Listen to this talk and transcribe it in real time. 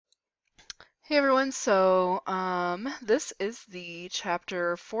Hey everyone, this is the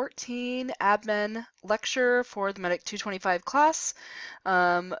chapter 14 admin lecture for the Medic 225 class.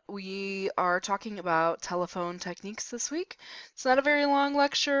 We are talking about telephone techniques this week. It's not a very long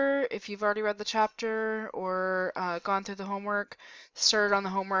lecture. If you've already read the chapter or gone through the homework, started on the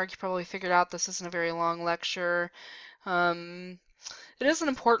homework, you probably figured out this isn't a very long lecture. Um, it is an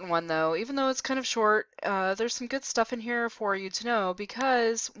important one, though. Even though it's kind of short, there's some good stuff in here for you to know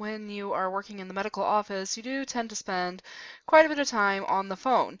because when you are working in the medical office, you do tend to spend quite a bit of time on the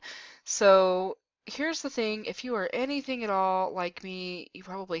phone. So here's the thing, if you are anything at all like me, you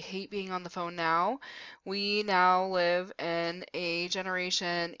probably hate being on the phone now. We now live in a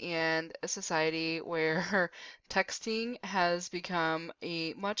generation and a society where texting has become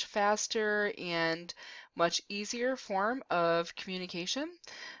a much faster and much easier form of communication.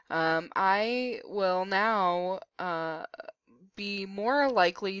 I will now be more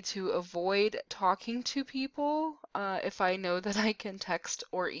likely to avoid talking to people if I know that I can text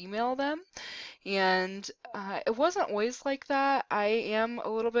or email them. And it wasn't always like that. I am a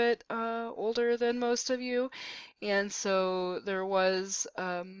little bit older than most of you, and so there was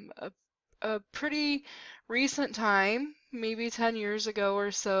a pretty recent time, maybe 10 years ago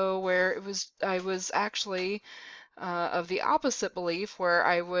or so, where I was actually of the opposite belief where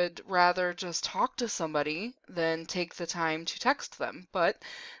I would rather just talk to somebody than take the time to text them. But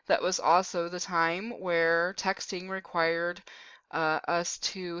that was also the time where texting required us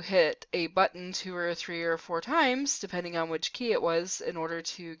to hit a button 2 or 3 or 4 times, depending on which key it was, in order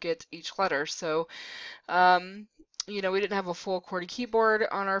to get each letter. So, um, we didn't have a full QWERTY keyboard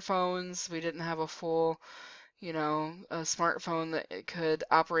on our phones. We didn't have a full a smartphone that could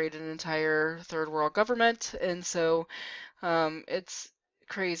operate an entire third world government. And so it's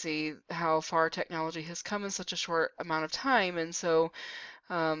crazy how far technology has come in such a short amount of time. And so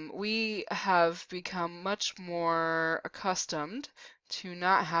we have become much more accustomed to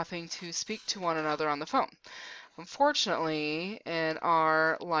not having to speak to one another on the phone. Unfortunately, in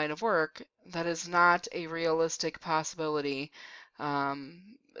our line of work, that is not a realistic possibility.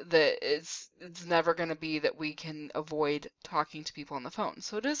 That it's never going to be that we can avoid talking to people on the phone.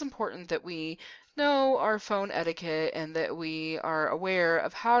 So it is important that we know our phone etiquette and that we are aware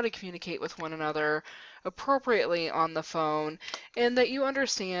of how to communicate with one another appropriately on the phone, and that you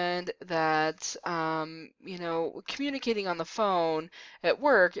understand that communicating on the phone at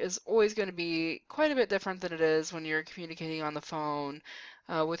work is always going to be quite a bit different than it is when you're communicating on the phone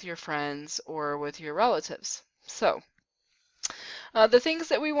with your friends or with your relatives. So, the things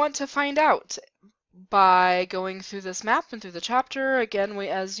that we want to find out by going through this map and through the chapter. Again,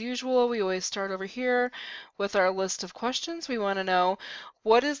 as usual, we always start over here with our list of questions. We want to know,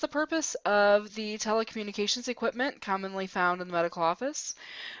 what is the purpose of the telecommunications equipment commonly found in the medical office?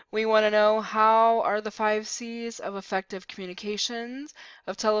 We want to know, how are the 5 C's of effective communications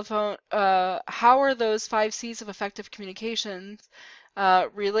of telephone, how are those 5 C's of effective communications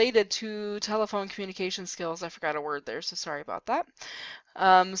related to telephone communication skills? I forgot a word there, so sorry about that.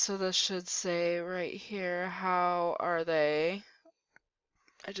 So this should say right here, how are they?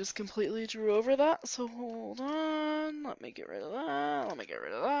 I just completely drew over that, so hold on. Let me get rid of that. Let me get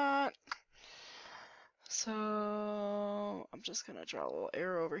rid of that. So I'm just going to draw a little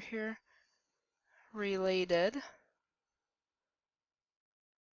arrow over here. Related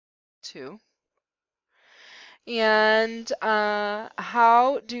to. And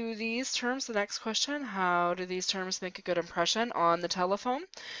how do these terms, the next question, how do these terms make a good impression on the telephone?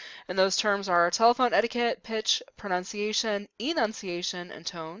 And those terms are telephone etiquette, pitch, pronunciation, enunciation, and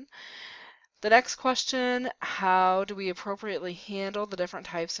tone. The next question, how do we appropriately handle the different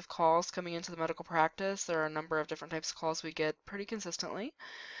types of calls coming into the medical practice? There are a number of different types of calls we get pretty consistently.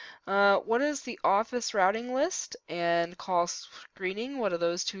 What is the office routing list and call screening? What are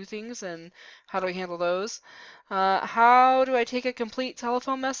those two things and how do we handle those? How do I take a complete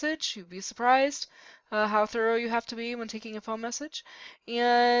telephone message? You'd be surprised how thorough you have to be when taking a phone message.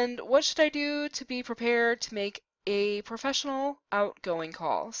 And what should I do to be prepared to make a professional outgoing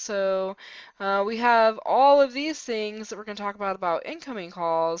call? So we have all of these things that we're going to talk about incoming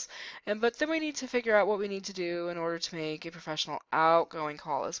calls, but then we need to figure out what we need to do in order to make a professional outgoing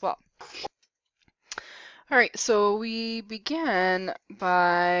call as well. All right, so we begin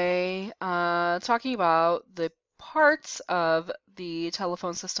by talking about the parts of the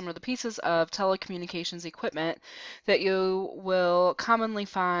telephone system or the pieces of telecommunications equipment that you will commonly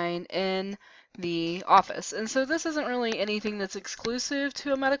find in the office. And so this isn't really anything that's exclusive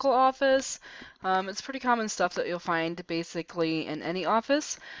to a medical office. It's pretty common stuff that you'll find basically in any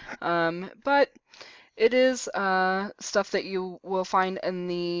office. But It is stuff that you will find in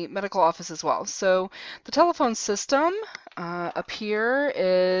the medical office as well. So the telephone system up here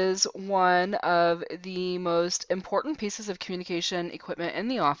is one of the most important pieces of communication equipment in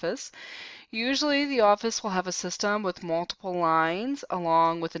the office. Usually, the office will have a system with multiple lines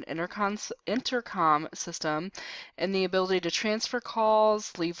along with an intercom system and the ability to transfer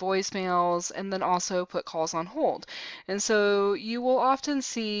calls, leave voicemails, and then also put calls on hold. And so you will often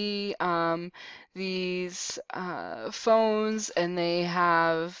see these phones, and they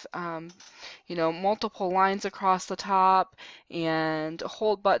have multiple lines across the top and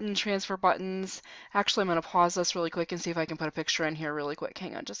hold button, transfer buttons. Actually, I'm going to pause this really quick and see if I can put a picture in here really quick.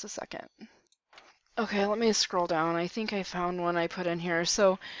 Hang on just a second. Okay, let me scroll down. I think I found one I put in here.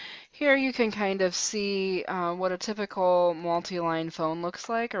 So here you can kind of see what a typical multi-line phone looks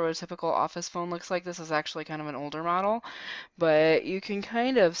like, or what a typical office phone looks like. This is actually kind of an older model, but you can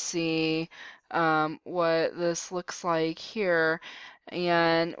kind of see what this looks like here,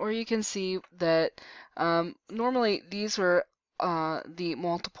 and or you can see that normally these were the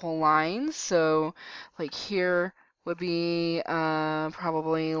multiple lines. So like here would be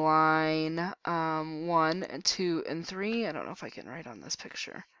probably line 1 and 2 and 3. I don't know if I can write on this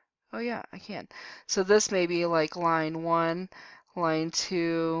picture. Oh yeah, I can. So this may be like line 1, line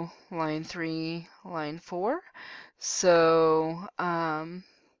 2, line 3, line 4. So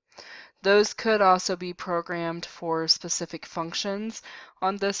those could also be programmed for specific functions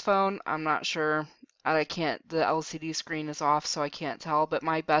on this phone. I'm not sure. I can't, the LCD screen is off, so I can't tell, but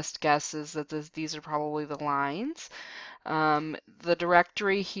my best guess is that these are probably the lines. The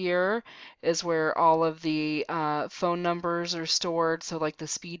directory here is where all of the phone numbers are stored, so like the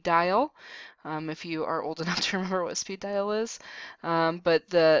speed dial, if you are old enough to remember what speed dial is. But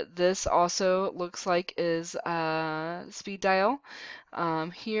this also looks like is speed dial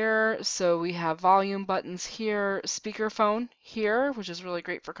here. So we have volume buttons here, speakerphone here, which is really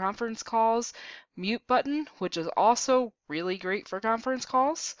great for conference calls, mute button, which is also really great for conference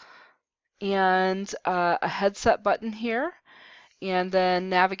calls, and a headset button here, and then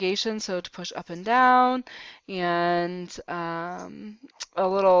navigation, so to push up and down, and a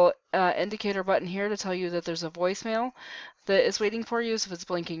little indicator button here to tell you that there's a voicemail that is waiting for you. So if it's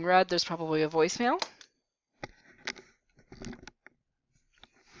blinking red, there's probably a voicemail.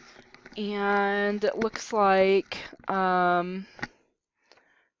 And it looks like I'm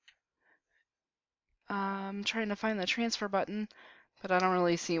trying to find the transfer button, but I don't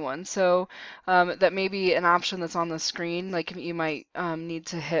really see one. So that may be an option that's on the screen. Like you might need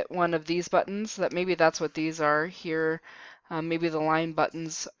to hit one of these buttons. That maybe that's what these are here. Maybe the line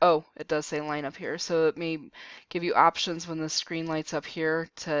buttons. Oh, it does say line up here. So it may give you options when the screen lights up here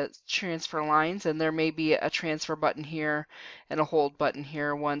to transfer lines, and there may be a transfer button here and a hold button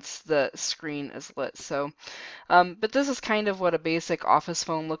here once the screen is lit. So but this is kind of what a basic office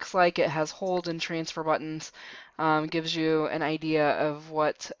phone looks like. It has hold and transfer buttons, gives you an idea of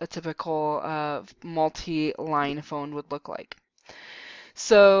what a typical multi-line phone would look like.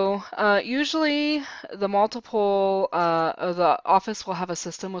 So usually the office will have a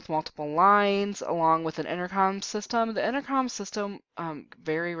system with multiple lines along with an intercom system. The intercom system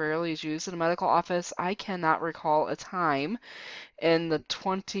very rarely is used in a medical office. I cannot recall a time in the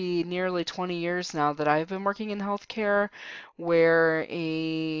nearly 20 years now that I've been working in healthcare where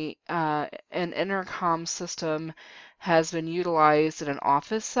an intercom system has been utilized in an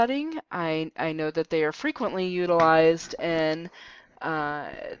office setting. I know that they are frequently utilized in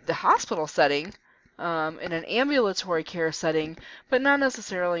the hospital setting, in an ambulatory care setting, but not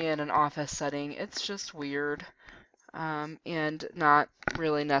necessarily in an office setting. It's just weird. And not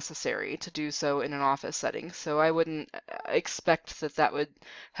really necessary to do so in an office setting. So I wouldn't expect that that would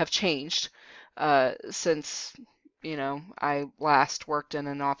have changed since, I last worked in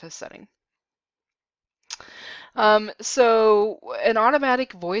an office setting. So an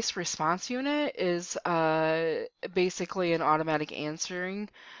automatic voice response unit is basically an automatic answering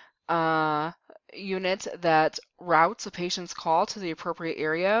uh, unit that routes a patient's call to the appropriate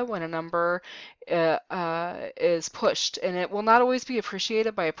area when a number is pushed. And it will not always be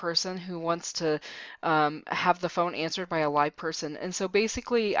appreciated by a person who wants to have the phone answered by a live person. And so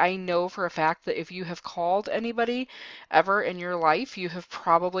basically, I know for a fact that if you have called anybody ever in your life, you have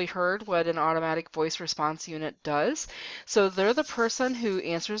probably heard what an automatic voice response unit does. So they're the person who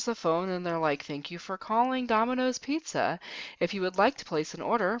answers the phone and they're like, "Thank you for calling Domino's Pizza. If you would like to place an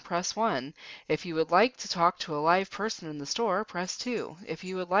order, press 1. If you would like to talk to a live person in the store, press 2. If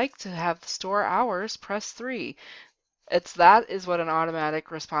you would like to have the store hours, press 3." That is what an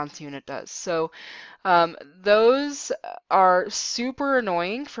automatic response unit does. So those are super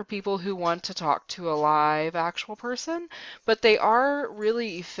annoying for people who want to talk to a live actual person, but they are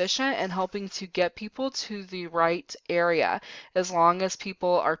really efficient in helping to get people to the right area as long as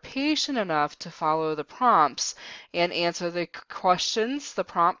people are patient enough to follow the prompts and answer the questions, the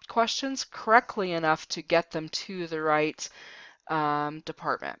prompt questions, correctly enough to get them to the right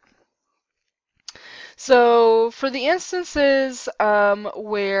department. So for the instances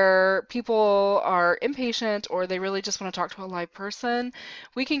where people are impatient or they really just want to talk to a live person,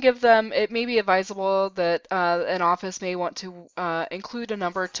 we can give them, it may be advisable that an office may want to include a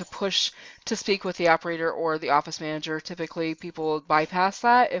number to push to speak with the operator or the office manager. Typically people bypass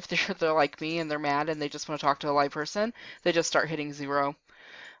that if they're like me and they're mad and they just want to talk to a live person. They just start hitting 0.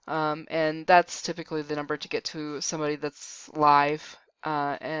 And that's typically the number to get to somebody that's live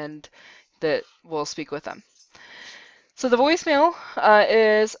and that will speak with them. So the voicemail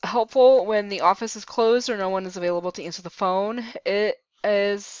is helpful when the office is closed or no one is available to answer the phone. It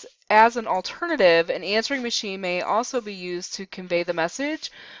is as an alternative, an answering machine may also be used to convey the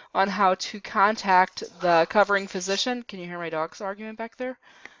message on how to contact the covering physician. Can you hear my dog's argument back there?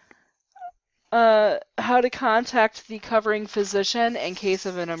 How to contact the covering physician in case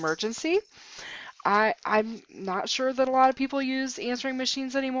of an emergency. I'm not sure that a lot of people use answering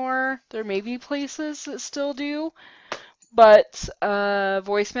machines anymore. There may be places that still do, but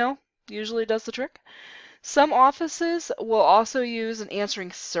voicemail usually does the trick. Some offices will also use an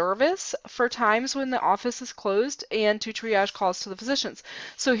answering service for times when the office is closed and to triage calls to the physicians.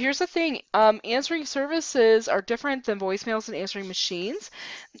 So here's the thing, answering services are different than voicemails and answering machines.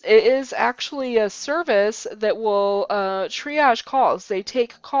 It is actually a service that will triage calls. They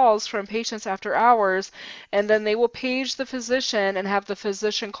take calls from patients after hours, and then they will page the physician and have the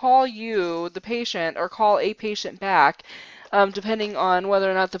physician call you, the patient, or call a patient back, depending on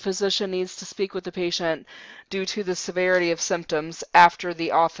whether or not the physician needs to speak with the patient due to the severity of symptoms after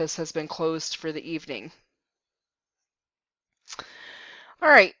the office has been closed for the evening. All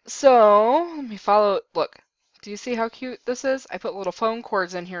right, so let me follow. Look, do you see how cute this is? I put little phone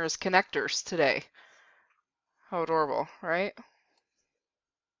cords in here as connectors today. How adorable, right?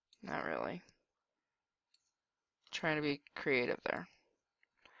 Not really. Trying to be creative there.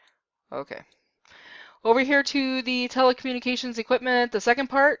 Okay. Over here to the telecommunications equipment, the second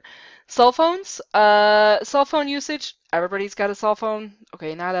part, cell phones. Cell phone usage, everybody's got a cell phone.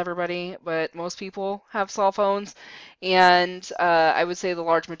 Okay, not everybody, but most people have cell phones. And I would say the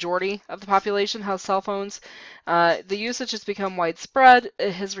large majority of the population has cell phones. The usage has become widespread.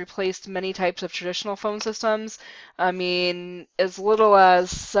 It has replaced many types of traditional phone systems. I mean, as little as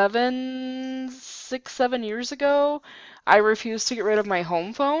 6, 7 years ago, I refused to get rid of my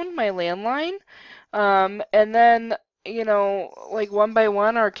home phone, my landline. And then, you know, like one by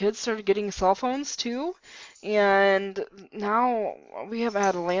one, our kids started getting cell phones too. And now we haven't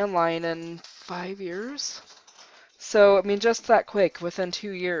had a landline in 5 years. So, I mean, just that quick, within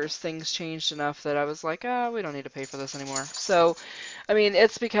 2 years, things changed enough that I was like, we don't need to pay for this anymore. So, I mean,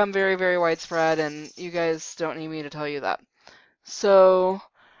 it's become very, very widespread, and you guys don't need me to tell you that. So,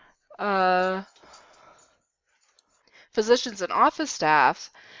 physicians and office staff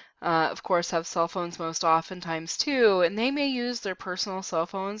of course, have cell phones most oftentimes too, and they may use their personal cell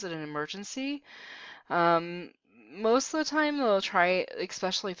phones in an emergency. Most of the time, they'll try,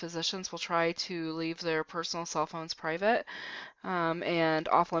 especially physicians, will try to leave their personal cell phones private and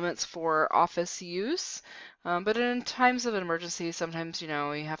off limits for office use. But in times of an emergency, sometimes, you know,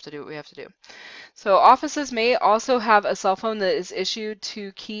 we have to do what we have to do. So offices may also have a cell phone that is issued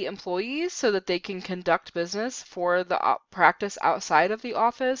to key employees so that they can conduct business for the practice outside of the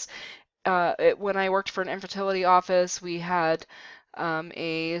office. When I worked for an infertility office, we had a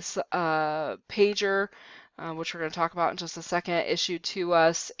pager, which we're going to talk about in just a second, issued to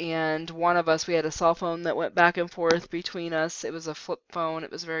us, and one of us, we had a cell phone that went back and forth between us. It was a flip phone.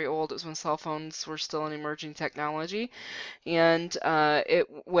 It was very old. It was when cell phones were still an emerging technology, and it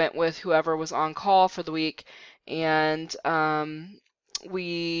went with whoever was on call for the week, and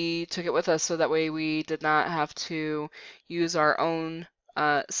we took it with us so that way we did not have to use our own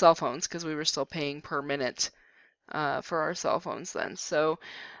cell phones because we were still paying per minute for our cell phones then. So,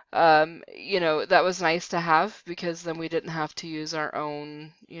 you know, that was nice to have because then we didn't have to use our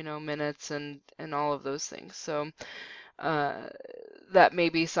own, you know, minutes and all of those things. So, that may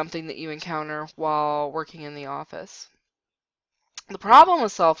be something that you encounter while working in the office. The problem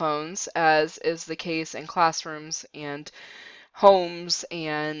with cell phones, as is the case in classrooms and homes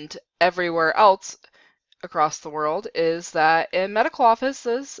and everywhere else, across the world is that in medical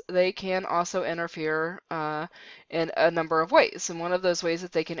offices, they can also interfere in a number of ways. And one of those ways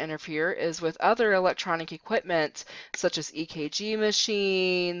that they can interfere is with other electronic equipment, such as EKG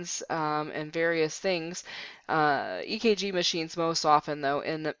machines and various things. EKG machines most often, though,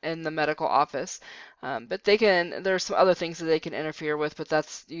 in the medical office. But there's some other things that they can interfere with, but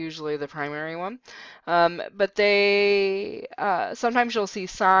that's usually the primary one. But sometimes you'll see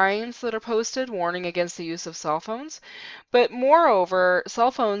signs that are posted warning against the use of cell phones. But moreover,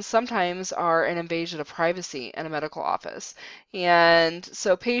 cell phones sometimes are an invasion of privacy in a medical office. And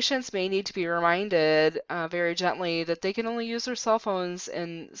so patients may need to be reminded very gently that they can only use their cell phones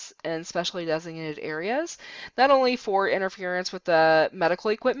in specially designated areas, not only for interference with the medical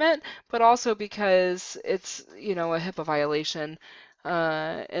equipment, but also because it's, a HIPAA violation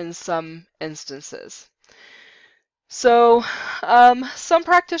in some instances. So, some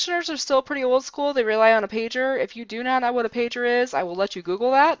practitioners are still pretty old school. They rely on a pager. If you do not know what a pager is, I will let you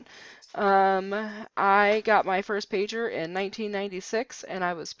Google that. I got my first pager in 1996, and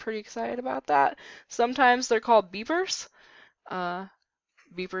I was pretty excited about that. Sometimes they're called beepers. Uh,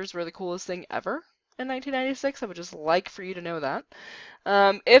 Beepers were the coolest thing ever in 1996. I would just like for you to know that.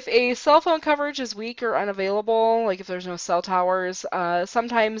 If a cell phone coverage is weak or unavailable, like if there's no cell towers,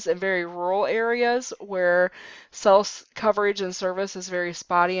 sometimes in very rural areas where cell coverage and service is very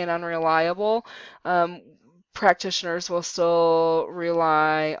spotty and unreliable, practitioners will still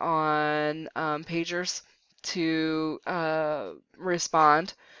rely on pagers to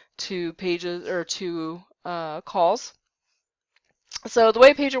respond to pages or to calls. So the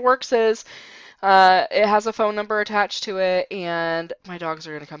way pager works is it has a phone number attached to it, and my dogs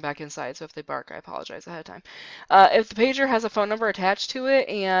are going to come back inside, so if they bark, I apologize ahead of time. If the pager has a phone number attached to it,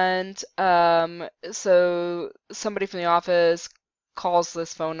 and so somebody from the office calls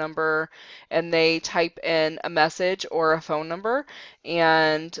this phone number, and they type in a message or a phone number,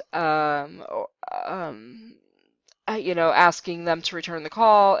 and asking them to return the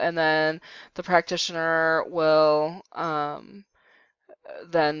call, and then the practitioner will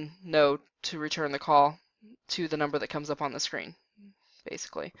then know to return the call to the number that comes up on the screen,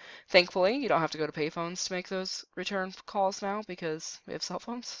 basically. Thankfully, you don't have to go to payphones to make those return calls now because we have cell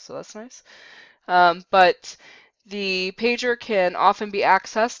phones, so that's nice. But the pager can often be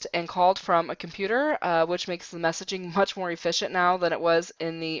accessed and called from a computer, which makes the messaging much more efficient now than it was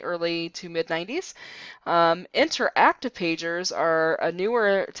in the early to mid-90s. Interactive pagers are a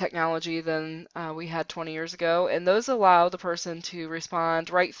newer technology than we had 20 years ago, and those allow the person to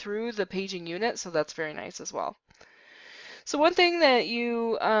respond right through the paging unit, so that's very nice as well. So one thing that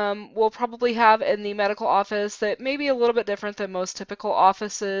you will probably have in the medical office that may be a little bit different than most typical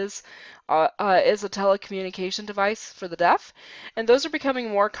offices is a telecommunication device for the deaf. And those are becoming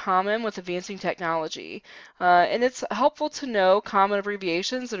more common with advancing technology. And it's helpful to know common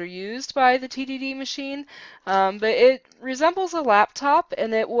abbreviations that are used by the TDD machine. But it resembles a laptop,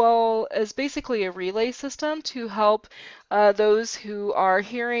 and is basically a relay system to help those who are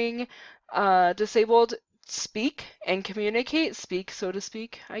hearing disabled speak so to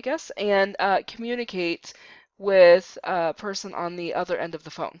speak, I guess, and communicate with a person on the other end of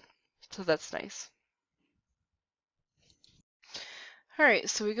the phone. So that's nice. All right,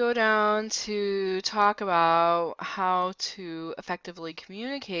 so we go down to talk about how to effectively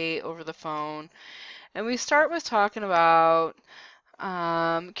communicate over the phone. And we start with talking about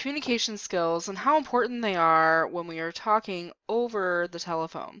communication skills and how important they are when we are talking over the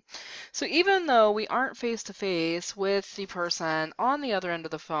telephone. So even though we aren't face to face with the person on the other end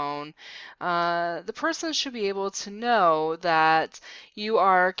of the phone, the person should be able to know that you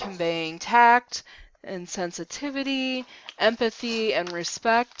are conveying tact and sensitivity, empathy, and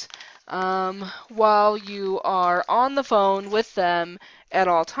respect while you are on the phone with them at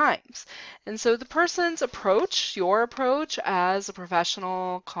all times. And so the person's approach, your approach as a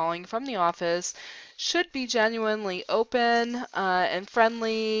professional calling from the office, should be genuinely open and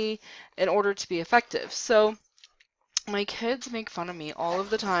friendly in order to be effective. So my kids make fun of me all of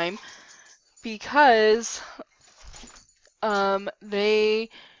the time because they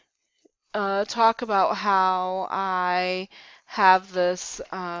talk about how I have this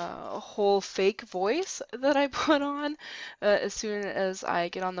whole fake voice that I put on as soon as I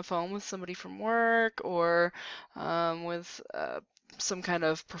get on the phone with somebody from work or with some kind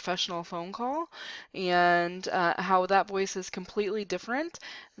of professional phone call, and how that voice is completely different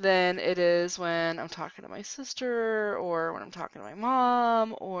than it is when I'm talking to my sister or when I'm talking to my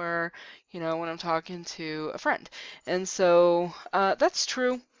mom or when I'm talking to a friend. And so that's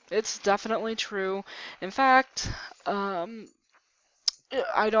true. It's definitely true. In fact,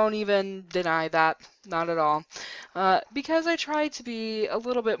 I don't even deny that, not at all. Because I try to be a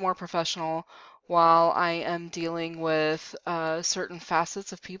little bit more professional while I am dealing with certain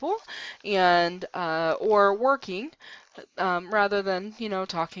facets of people and or working rather than,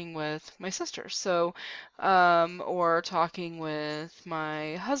 talking with my sister. So, or talking with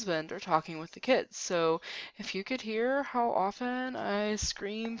my husband or talking with the kids. So, if you could hear how often I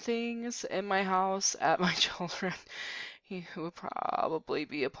scream things in my house at my children, he would probably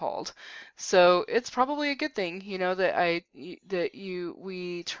be appalled. So it's probably a good thing,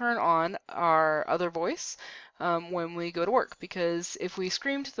 we turn on our other voice when we go to work, because if we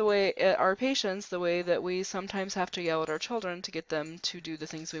screamed the way at our patients the way that we sometimes have to yell at our children to get them to do the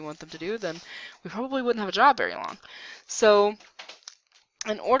things we want them to do, then we probably wouldn't have a job very long. So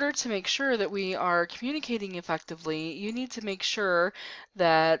in order to make sure that we are communicating effectively, you need to make sure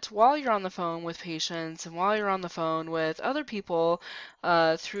that while you're on the phone with patients and while you're on the phone with other people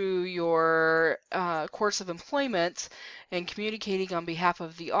through your course of employment and communicating on behalf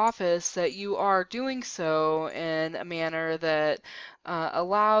of the office, that you are doing so in a manner that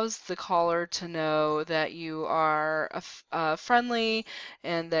allows the caller to know that you are friendly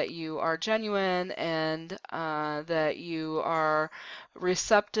and that you are genuine and that you are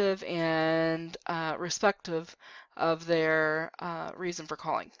receptive and respective of their reason for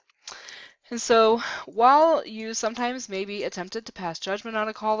calling. And so, while you sometimes may be tempted to pass judgment on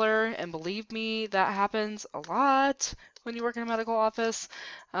a caller, and believe me, that happens a lot when you work in a medical office,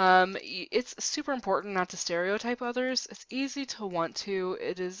 it's super important not to stereotype others. It's easy to want to.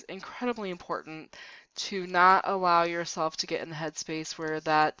 It is incredibly important to not allow yourself to get in the headspace where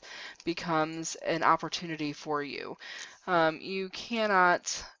that becomes an opportunity for you. You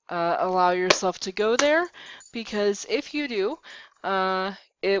cannot allow yourself to go there, because if you do,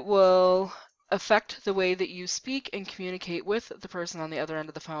 it will affect the way that you speak and communicate with the person on the other end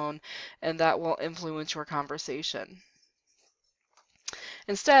of the phone, and that will influence your conversation.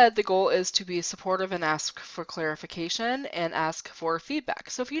 Instead, the goal is to be supportive and ask for clarification and ask for feedback.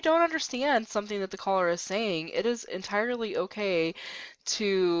 So if you don't understand something that the caller is saying, it is entirely okay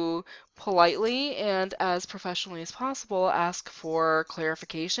to politely and as professionally as possible ask for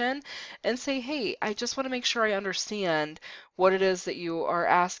clarification and say, hey, I just want to make sure I understand what it is that you are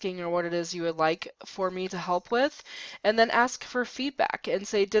asking or what it is you would like for me to help with, and then ask for feedback and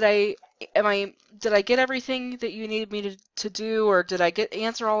say, did I get everything that you needed me to do, or did I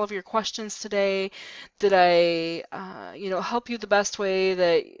answer all of your questions today? Did I help you the best way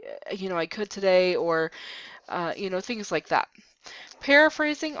that I could today, or things like that.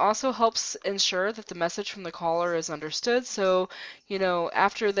 Paraphrasing also helps ensure that the message from the caller is understood. So,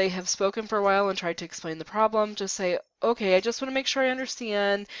 after they have spoken for a while and tried to explain the problem, just say, okay, I just want to make sure I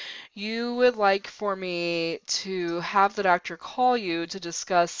understand. You would like for me to have the doctor call you to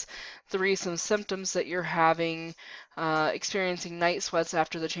discuss the recent symptoms that you're having, experiencing night sweats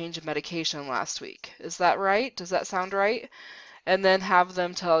after the change of medication last week. Is that right? Does that sound right? And then have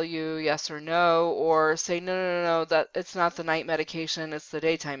them tell you yes or no, or say no, that it's not the night medication, it's the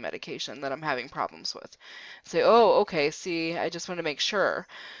daytime medication that I'm having problems with. Say, oh, okay, see, I just want to make sure.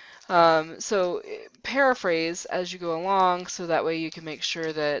 So paraphrase as you go along, so that way you can make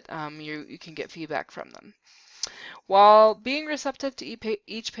sure that you can get feedback from them. While being receptive to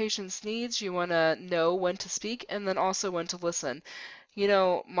each patient's needs, you want to know when to speak and then also when to listen.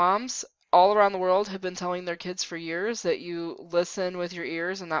 Moms all around the world have been telling their kids for years that you listen with your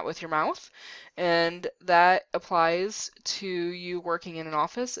ears and not with your mouth. And that applies to you working in an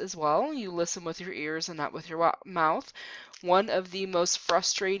office as well. You listen with your ears and not with your mouth. One of the most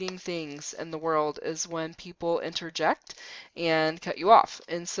frustrating things in the world is when people interject and cut you off.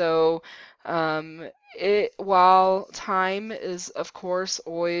 And so, while time is, of course,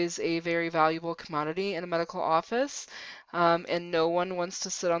 always a very valuable commodity in a medical office, and no one wants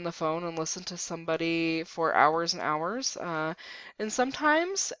to sit on the phone and listen to somebody for hours and hours. And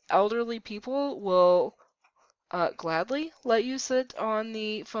sometimes elderly people will gladly let you sit on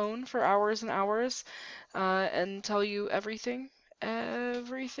the phone for hours and hours and tell you everything.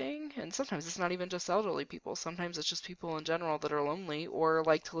 And sometimes it's not even just elderly people. Sometimes it's just people in general that are lonely or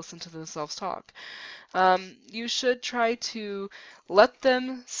like to listen to themselves talk. You should try to let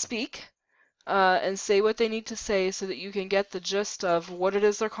them speak and say what they need to say so that you can get the gist of what it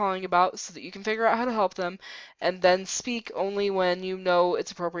is they're calling about, so that you can figure out how to help them, and then speak only when you know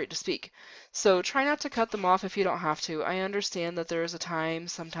it's appropriate to speak. So try not to cut them off if you don't have to. I understand that there is a time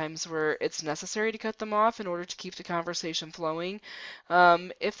sometimes where it's necessary to cut them off in order to keep the conversation flowing.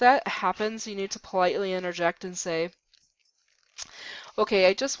 If that happens, you need to politely interject and say, okay,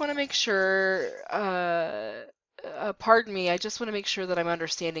 I just want to make sure pardon me, I just want to make sure that I'm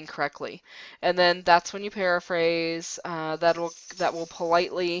understanding correctly. And then that's when you paraphrase. That will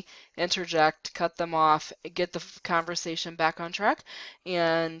politely interject, cut them off, get the conversation back on track,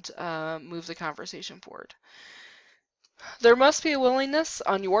 and move the conversation forward. There must be a willingness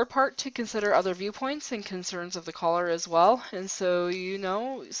on your part to consider other viewpoints and concerns of the caller as well. And so,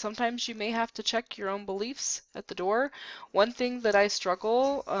 sometimes you may have to check your own beliefs at the door. One thing that I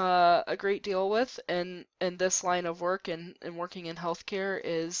struggle a great deal with in this line of work and working in healthcare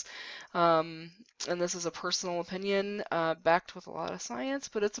is, and this is a personal opinion backed with a lot of science,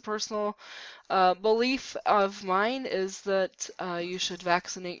 but it's a personal belief of mine, is that you should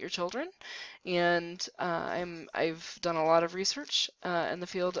vaccinate your children. And I've done a lot of research in the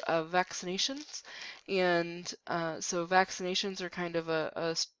field of vaccinations, and so vaccinations are kind of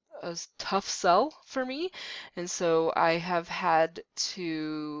a tough sell for me, and so I have had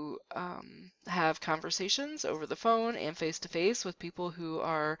to have conversations over the phone and face to face with people who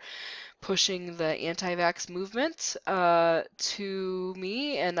are pushing the anti-vax movement to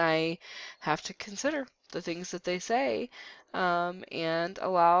me, and I have to consider the things that they say and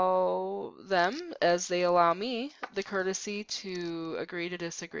allow them, as they allow me, the courtesy to agree to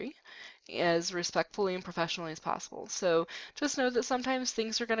disagree as respectfully and professionally as possible. So just know that sometimes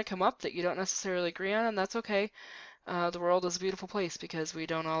things are going to come up that you don't necessarily agree on, and that's okay. The world is a beautiful place because we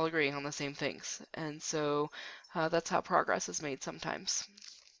don't all agree on the same things, and so that's how progress is made sometimes.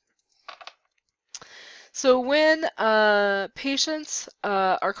 So when patients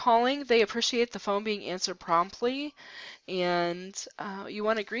are calling, they appreciate the phone being answered promptly, and you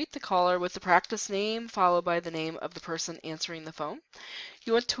want to greet the caller with the practice name followed by the name of the person answering the phone.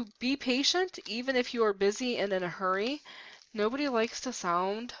 You want to be patient even if you are busy and in a hurry. Nobody likes to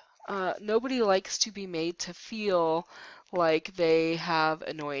be made to feel like they have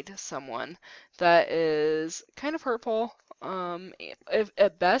annoyed someone. That is kind of hurtful.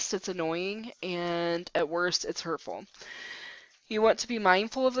 At best, it's annoying, and at worst, it's hurtful. You want to be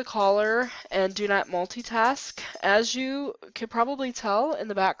mindful of the caller and do not multitask. As you could probably tell in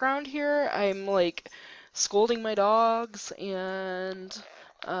the background here, I'm like scolding my dogs and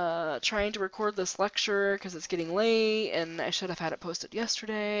trying to record this lecture because it's getting late and I should have had it posted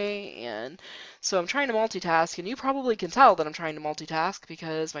yesterday. And so I'm trying to multitask, and you probably can tell that I'm trying to multitask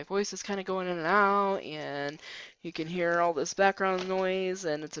because my voice is kind of going in and out, and you can hear all this background noise,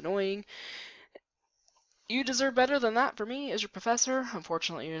 and it's annoying. You deserve better than that for me as your professor.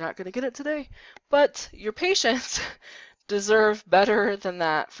 Unfortunately, you're not going to get it today, but your patients deserve better than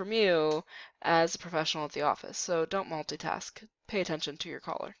that from you as a professional at the office. So don't multitask. Pay attention to your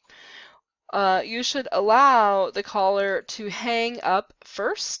caller. You should allow the caller to hang up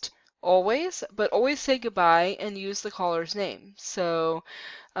first, always, but always say goodbye and use the caller's name. So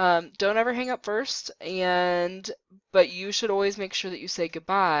don't ever hang up first, but you should always make sure that you say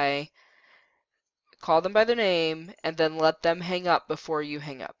goodbye, call them by their name, and then let them hang up before you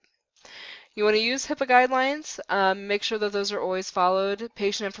hang up. You want to use HIPAA guidelines. Make sure that those are always followed.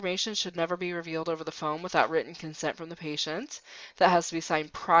 Patient information should never be revealed over the phone without written consent from the patient. That has to be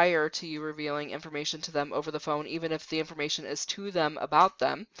signed prior to you revealing information to them over the phone, even if the information is to them about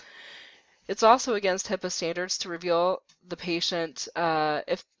them. It's also against HIPAA standards to reveal the patient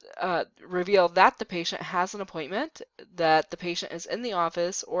reveal that the patient has an appointment, that the patient is in the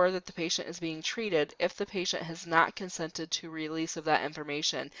office, or that the patient is being treated if the patient has not consented to release of that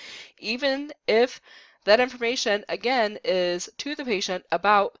information, even if that information, again, is to the patient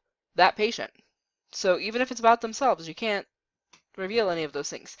about that patient. So even if it's about themselves, you can't reveal any of those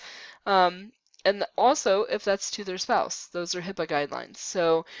things. And also, if that's to their spouse, those are HIPAA guidelines.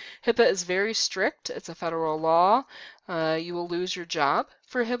 So HIPAA is very strict. It's a federal law. You will lose your job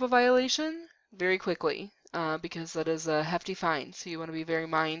for a HIPAA violation very quickly because that is a hefty fine. So you want to be very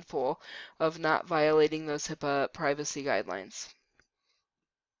mindful of not violating those HIPAA privacy guidelines.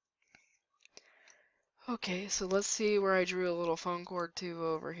 Okay, so let's see where I drew a little phone cord to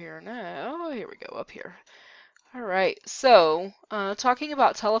over here now. Oh, here we go, up here. All right, so talking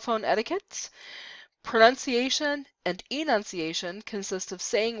about telephone etiquette. Pronunciation and enunciation consist of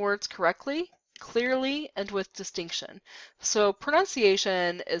saying words correctly, clearly, and with distinction. So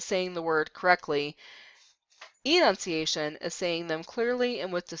pronunciation is saying the word correctly. Enunciation is saying them clearly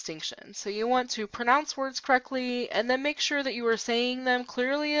and with distinction. So you want to pronounce words correctly and then make sure that you are saying them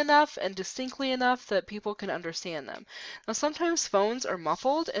clearly enough and distinctly enough that people can understand them. Now sometimes phones are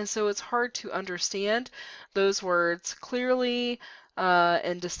muffled, and so it's hard to understand those words clearly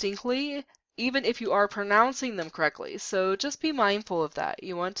and distinctly, even if you are pronouncing them correctly. So just be mindful of that.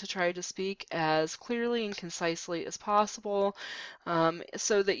 You want to try to speak as clearly and concisely as possible,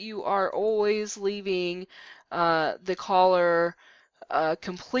 so that you are always leaving the caller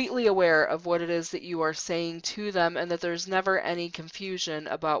completely aware of what it is that you are saying to them, and that there's never any confusion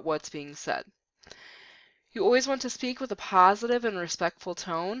about what's being said. You always want to speak with a positive and respectful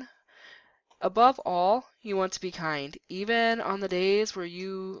tone. Above all, you want to be kind. Even on the days where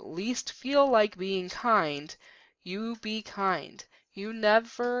you least feel like being kind, you be kind. You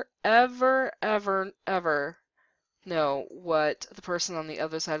never, ever, ever, ever know what the person on the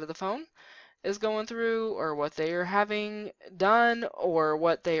other side of the phone is going through, or what they are having done, or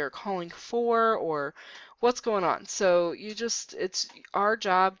what they are calling for, or what's going on. So it's our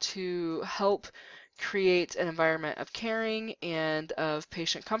job to help create an environment of caring and of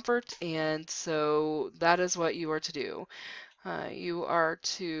patient comfort, and so that is what you are to do. You are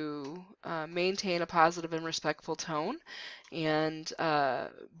to maintain a positive and respectful tone, and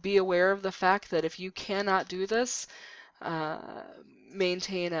be aware of the fact that if you cannot do this, uh,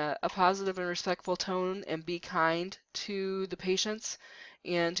 maintain a positive and respectful tone and be kind to the patients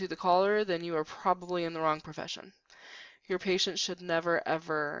and to the caller, then you are probably in the wrong profession. Your patient should never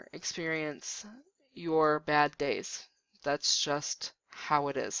ever experience your bad days. That's just how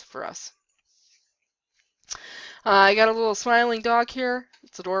it is for us. I got a little smiling dog here.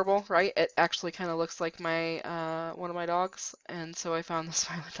 It's adorable, right? It actually kind of looks like my one of my dogs, and so I found the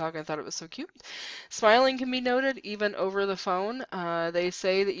smiling dog. I thought it was so cute. Smiling can be noted even over the phone. They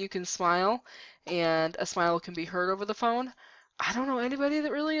say that you can smile, and a smile can be heard over the phone. I don't know anybody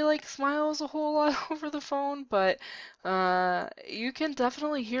that really like smiles a whole lot over the phone, but you can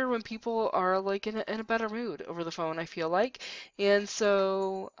definitely hear when people are like in a better mood over the phone, I feel like. And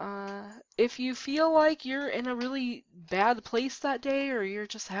so if you feel like you're in a really bad place that day, or you're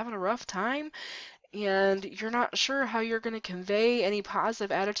just having a rough time, and you're not sure how you're going to convey any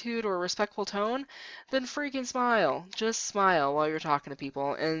positive attitude or respectful tone, then freaking smile. Just smile while you're talking to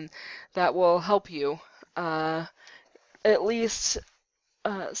people, and that will help you at least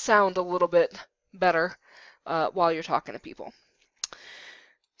sound a little bit better while you're talking to people.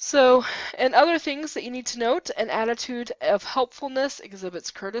 So, and other things that you need to note: an attitude of helpfulness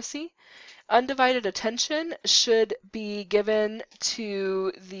exhibits courtesy. Undivided attention should be given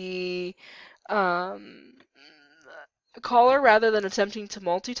to the um, caller rather than attempting to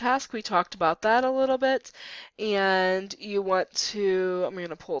multitask. We talked about that a little bit. And you want to, I'm going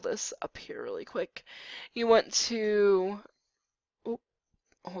to pull this up here really quick. You want to, oh,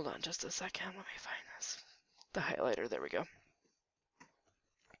 hold on just a second. Let me find this. The highlighter, there we go.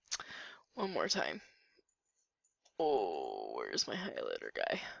 One more time. Oh, where's my highlighter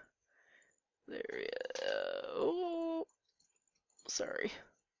guy? There he is. Oh, sorry.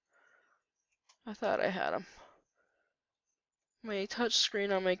 I thought I had him. My touch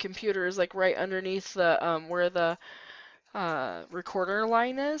screen on my computer is like right underneath the where the recorder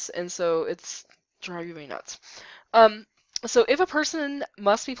line is, and so it's driving me nuts. So if a person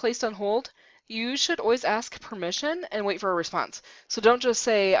must be placed on hold, you should always ask permission and wait for a response. So don't just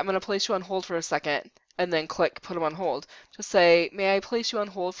say, I'm going to place you on hold for a second, and then click put them on hold. Just say, may I place you on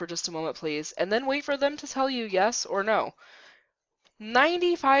hold for just a moment, please? And then wait for them to tell you yes or no.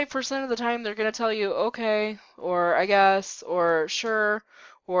 95% of the time they're going to tell you okay, or I guess, or sure,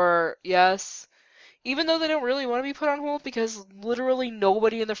 or yes, even though they don't really want to be put on hold, because literally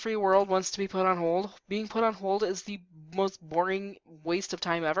nobody in the free world wants to be put on hold. Being put on hold is the most boring waste of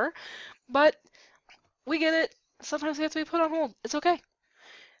time ever. But we get it. Sometimes we have to be put on hold. It's okay.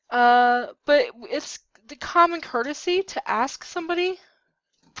 But it's the common courtesy to ask somebody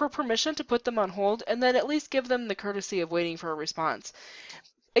for permission to put them on hold, and then at least give them the courtesy of waiting for a response.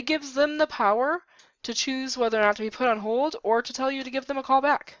 It gives them the power to choose whether or not to be put on hold, or to tell you to give them a call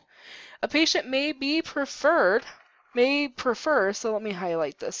back. A patient may prefer, so let me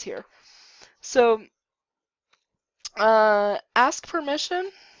highlight this here. So, ask permission,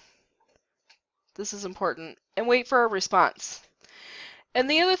 this is important, and wait for a response. And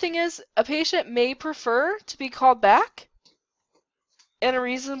the other thing is, a patient may prefer to be called back in a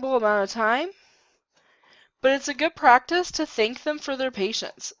reasonable amount of time, but it's a good practice to thank them for their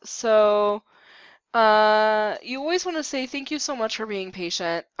patience. So, you always want to say thank you so much for being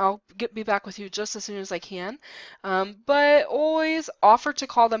patient. I'll be back with you just as soon as I can. But always offer to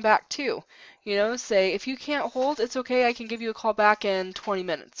call them back too. You know, say if you can't hold, it's okay. I can give you a call back in 20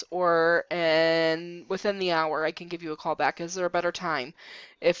 minutes, or within the hour I can give you a call back. Is there a better time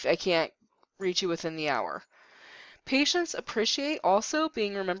if I can't reach you within the hour? Patients appreciate also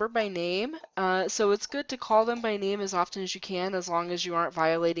being remembered by name, so it's good to call them by name as often as you can, as long as you aren't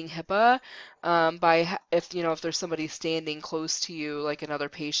violating HIPAA. If if there's somebody standing close to you, like another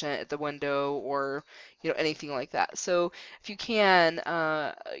patient at the window, or anything like that. So if you can,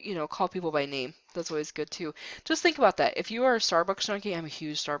 call people by name. That's always good too. Just think about that. If you are a Starbucks junkie, I'm a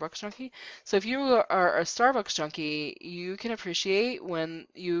huge Starbucks junkie. So if you are a Starbucks junkie, you can appreciate when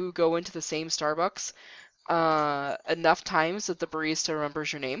you go into the same Starbucks enough times that the barista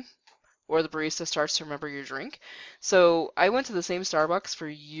remembers your name or the barista starts to remember your drink. So I went to the same Starbucks for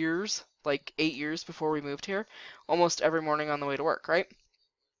years, like 8 years before we moved here, almost every morning on the way to work, right?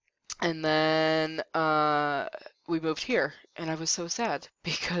 And then we moved here, and I was so sad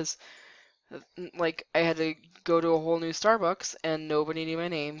because like I had to go to a whole new Starbucks and nobody knew my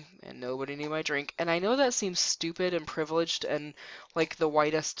name and nobody knew my drink. And I know that seems stupid and privileged and like the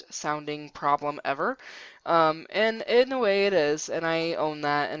whitest sounding problem ever. And in a way it is, and I own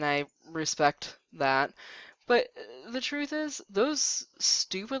that and I respect that. But the truth is, those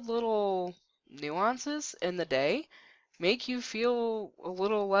stupid little nuances in the day make you feel a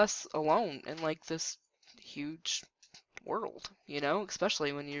little less alone in like this huge world,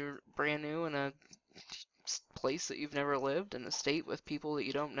 especially when you're brand new in a place that you've never lived, in a state with people that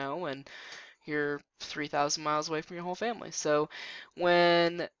you don't know, and you're 3,000 miles away from your whole family. So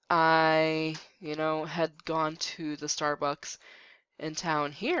when I, had gone to the Starbucks in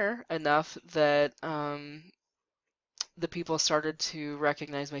town here enough that the people started to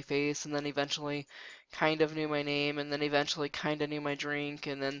recognize my face, and then eventually kind of knew my name, and then eventually kind of knew my drink,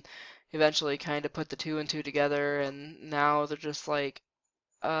 and then eventually kind of put the two and two together, and now they're just like,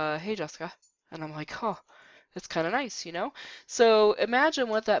 hey Jessica. And I'm like, oh, it's kind of nice. So imagine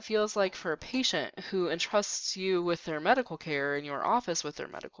what that feels like for a patient who entrusts you with their medical care in your office with their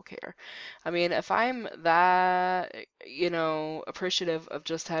medical care. I mean, if I'm that, appreciative of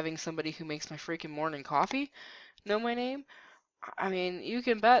just having somebody who makes my freaking morning coffee know my name, I mean, you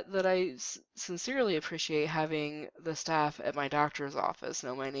can bet that I sincerely appreciate having the staff at my doctor's office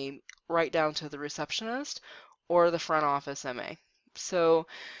know my name, right down to the receptionist or the front office MA. So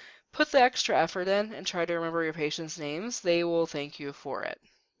put the extra effort in and try to remember your patients' names. They will thank you for it.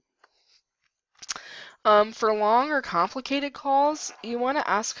 For long or complicated calls, you want to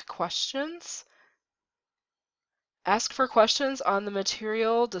ask questions. Ask for questions on the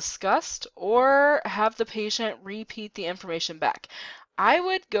material discussed or have the patient repeat the information back. I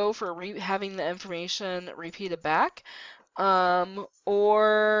would go for having the information repeated back.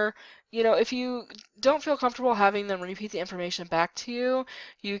 Or, if you don't feel comfortable having them repeat the information back to you,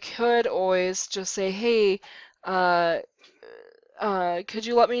 you could always just say, hey, uh, could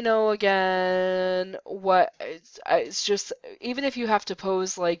you let me know again what it's just, even if you have to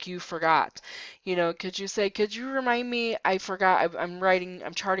pose like you forgot, could you say, could you remind me, I forgot,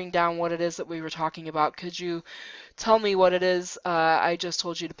 I'm charting down what it is that we were talking about. Could you tell me what it is I just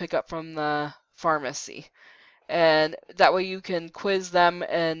told you to pick up from the pharmacy? And that way you can quiz them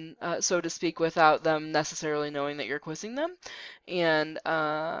and so to speak without them necessarily knowing that you're quizzing them. And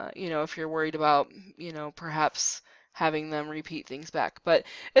if you're worried about perhaps having them repeat things back, but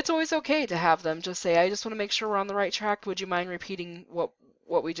it's always okay to have them just say, I just want to make sure we're on the right track, would you mind repeating what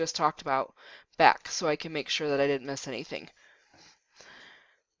we just talked about back so I can make sure that I didn't miss anything.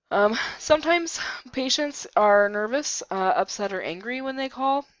 Sometimes patients are nervous, upset, or angry when they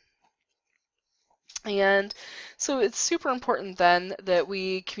call. And so it's super important then that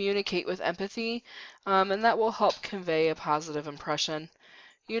we communicate with empathy, and that will help convey a positive impression.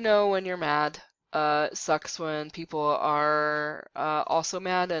 When you're mad, it sucks when people are also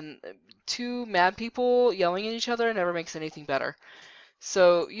mad, and two mad people yelling at each other never makes anything better.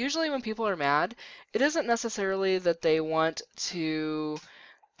 So usually when people are mad, it isn't necessarily that they want to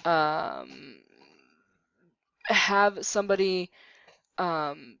um, have somebody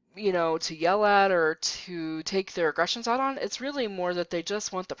to yell at or to take their aggressions out on. It's really more that they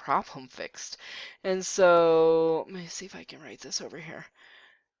just want the problem fixed. And so, let me see if I can write this over here.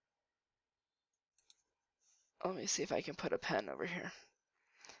 Let me see if I can put a pen over here.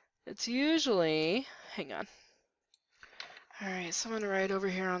 It's usually, hang on. All right, so I'm going to write over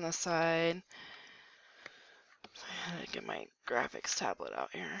here on the side. I gotta get my graphics tablet out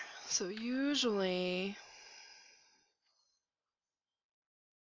here. So usually,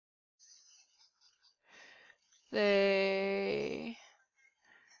 they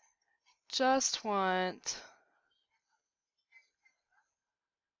just want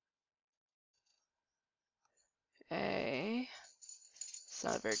it's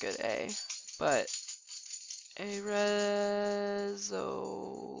not a very good but a resolute,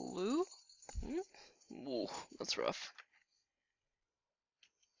 ooh, that's That's rough.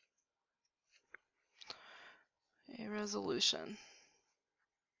 A resolution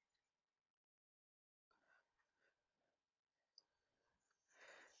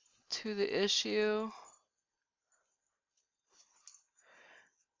to the issue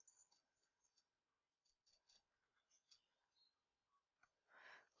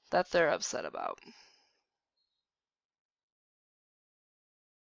that they're upset about.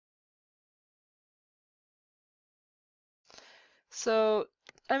 So,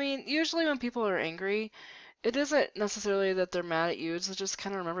 I mean, usually when people are angry, it isn't necessarily that they're mad at you, so just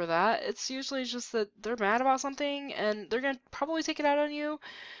kind of remember that. It's usually just that they're mad about something and they're going to probably take it out on you,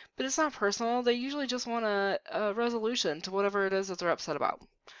 but it's not personal. They usually just want a resolution to whatever it is that they're upset about.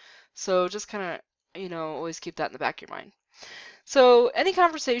 So just kind of, always keep that in the back of your mind. So any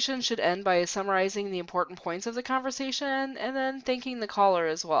conversation should end by summarizing the important points of the conversation and then thanking the caller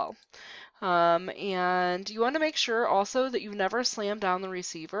as well. And you want to make sure also that you never slam down the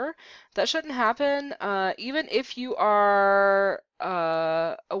receiver. That shouldn't happen, even if you are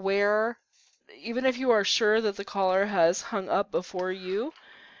aware, even if you are sure that the caller has hung up before you,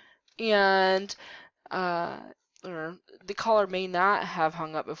 and uh, or the caller may not have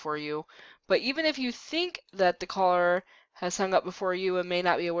hung up before you, but even if you think that the caller has hung up before you and may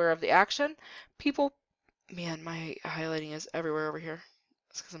not be aware of the action, people, man, my highlighting is everywhere over here.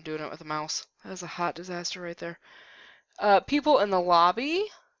 It's because I'm doing it with a mouse. That is a hot disaster right there. People in the lobby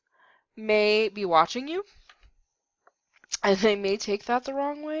may be watching you, and they may take that the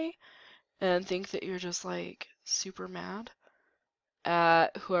wrong way and think that you're just like super mad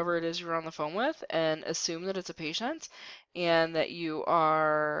at whoever it is you're on the phone with and assume that it's a patient and that you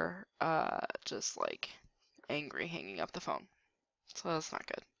are just like angry hanging up the phone. So that's not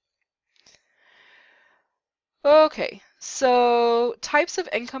good. Okay, so types of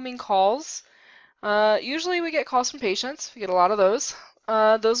incoming calls. Usually we get calls from patients. We get a lot of those.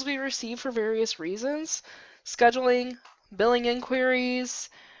 Those we receive for various reasons. Scheduling, billing inquiries.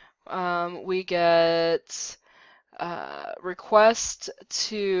 We get requests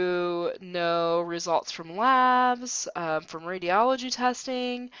to know results from labs, from radiology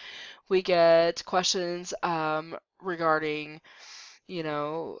testing. We get questions regarding, you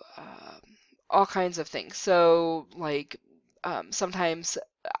know, all kinds of things. So, like, sometimes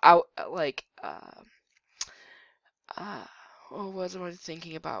out, like, uh, what am I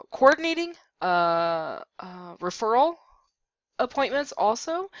thinking about? Coordinating referral appointments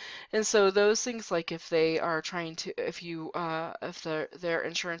also. And so those things, like if they are trying to, if their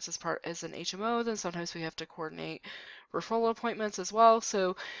insurance is an HMO, then sometimes we have to coordinate referral appointments as well.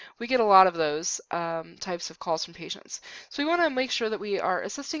 So we get a lot of those types of calls from patients. So we want to make sure that we are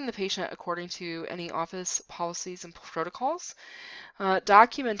assisting the patient according to any office policies and protocols.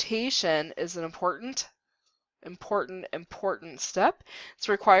 Documentation is an important step. It's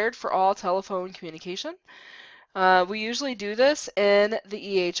required for all telephone communication. We usually do this in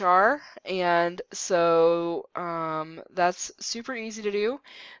the EHR, and so that's super easy to do.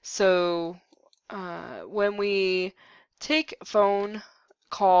 So when we take phone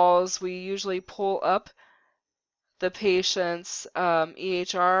calls, we usually pull up the patient's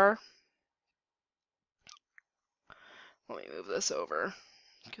EHR. Let me move this over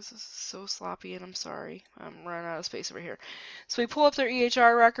because this is so sloppy and I'm sorry. I'm running out of space over here. So we pull up their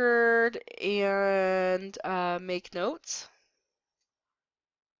EHR record and make notes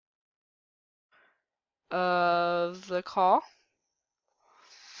of the call.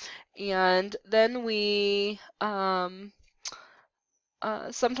 And then we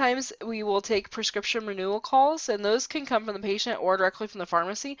sometimes we will take prescription renewal calls, and those can come from the patient or directly from the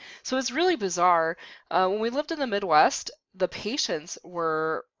pharmacy. So it's really bizarre. When we lived in the Midwest, the patients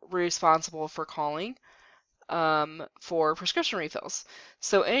were responsible for calling for prescription refills.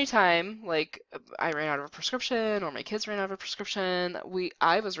 So anytime, like, I ran out of a prescription or my kids ran out of a prescription,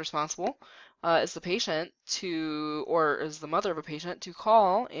 I was responsible as the patient or as the mother of a patient to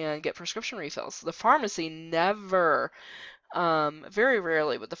call and get prescription refills. The pharmacy never, very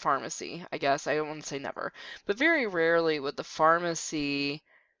rarely would the pharmacy, I guess, I don't want to say never, but very rarely would the pharmacy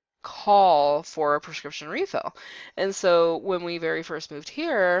call for a prescription refill. And so when we very first moved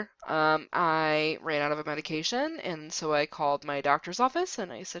here, I ran out of a medication, and so I called my doctor's office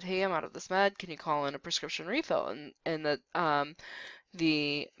and I said, "Hey, I'm out of this med. Can you call in a prescription refill?" And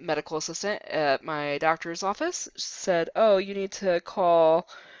the medical assistant at my doctor's office said, "Oh, you need to call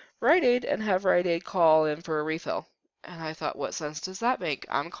Rite Aid and have Rite Aid call in for a refill." And I thought, what sense does that make?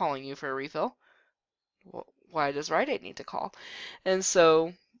 I'm calling you for a refill. Well, why does Rite Aid need to call? And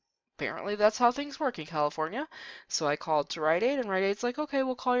so apparently that's how things work in California. So I called to Rite Aid, and Rite Aid's like, "Okay,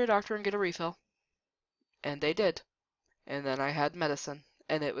 we'll call your doctor and get a refill." And they did. And then I had medicine,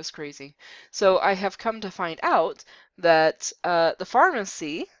 and it was crazy. So I have come to find out that the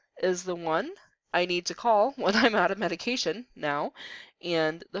pharmacy is the one I need to call when I'm out of medication now,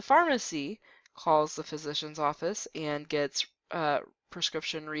 and the pharmacy calls the physician's office and gets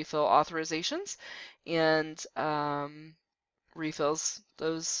prescription refill authorizations and refills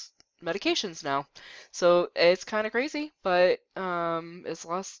those medications now. So it's kind of crazy, but it's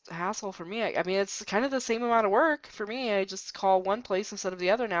less hassle for me. I mean, it's kind of the same amount of work for me. I just call one place instead of the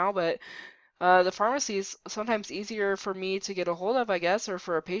other now, but the pharmacy is sometimes easier for me to get a hold of, I guess, or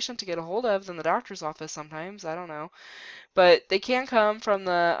for a patient to get a hold of than the doctor's office sometimes. I don't know. But they can come from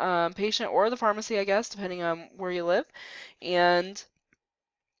the patient or the pharmacy, I guess, depending on where you live. And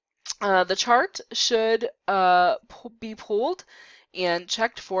the chart should be pulled and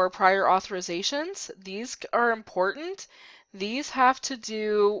checked for prior authorizations. These are important. These have to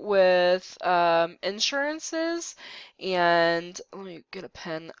do with insurances, and let me get a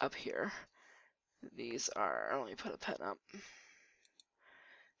pen up here. Let me put a pen up.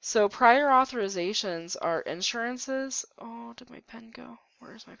 So prior authorizations are insurances. Oh, did my pen go?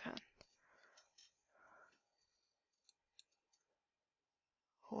 Where's my pen?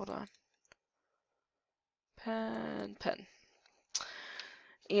 Hold on. Pen.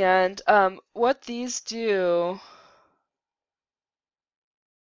 And what these do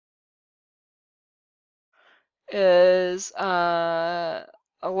is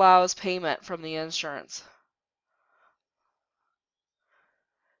allows payment from the insurance.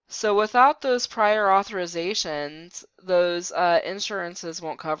 So without those prior authorizations, those insurances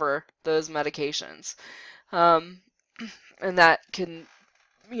won't cover those medications. Um, and that can,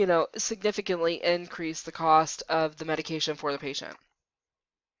 significantly increase the cost of the medication for the patient.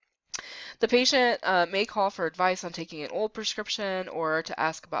 The patient may call for advice on taking an old prescription or to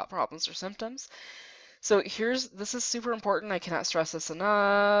ask about problems or symptoms. So this is super important. I cannot stress this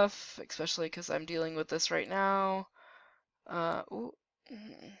enough, especially because I'm dealing with this right now. Ooh,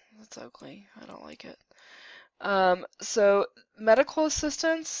 that's ugly. I don't like it. So medical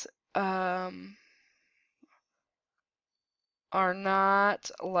assistants are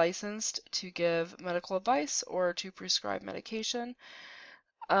not licensed to give medical advice or to prescribe medication.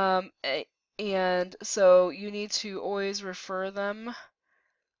 And so you need to always refer them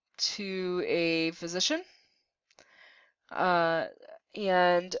to a physician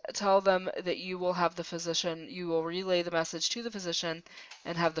and tell them that you will relay the message to the physician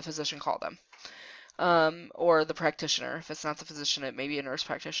and have the physician call them. Or the practitioner. If it's not the physician, it may be a nurse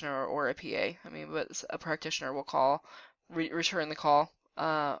practitioner or a PA. I mean, but a practitioner will return the call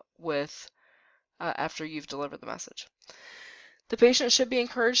after you've delivered the message. The patient should be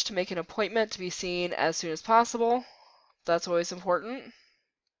encouraged to make an appointment to be seen as soon as possible. That's always important.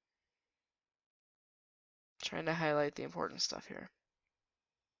 Trying to highlight the important stuff here.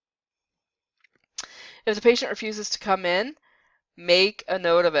 If the patient refuses to come in, make a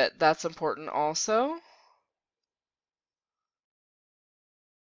note of it. That's important also.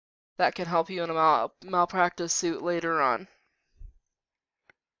 That can help you in a malpractice suit later on.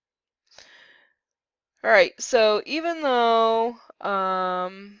 All right, so even though,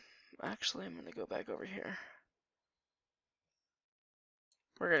 actually I'm going to go back over here.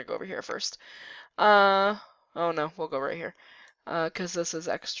 We're going to go over here first. Oh no, we'll go right here. Because this is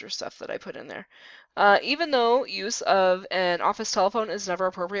extra stuff that I put in there. Even though use of an office telephone is never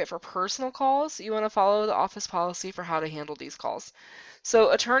appropriate for personal calls, you want to follow the office policy for how to handle these calls.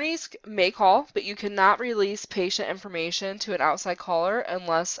 So attorneys may call, but you cannot release patient information to an outside caller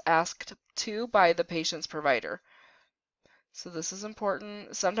unless asked to by the patient's provider. So this is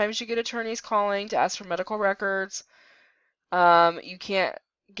important. Sometimes you get attorneys calling to ask for medical records. You can't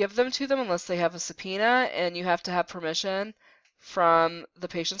give them to them unless they have a subpoena, and you have to have permission from the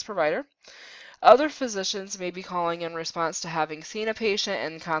patient's provider. Other physicians may be calling in response to having seen a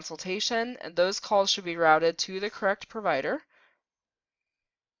patient in consultation, and those calls should be routed to the correct provider.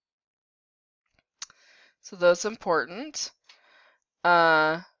 So that's important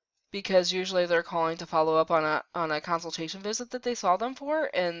because usually they're calling to follow up on a consultation visit that they saw them for,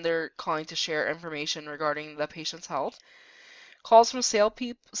 and they're calling to share information regarding the patient's health. Calls from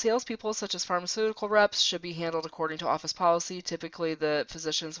salespeople, such as pharmaceutical reps, should be handled according to office policy. Typically, the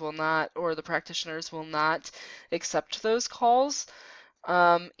physicians will not, or the practitioners will not accept those calls,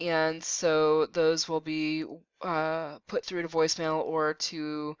 and so those will be put through to voicemail or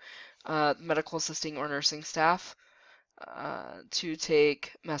to medical assisting or nursing staff to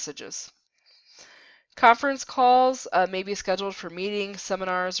take messages. Conference calls may be scheduled for meetings,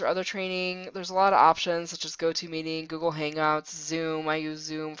 seminars, or other training. There's a lot of options such as GoToMeeting, Google Hangouts, Zoom. I use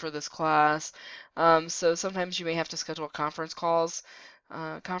Zoom for this class. So sometimes you may have to schedule conference calls.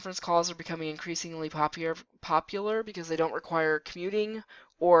 Conference calls are becoming increasingly popular because they don't require commuting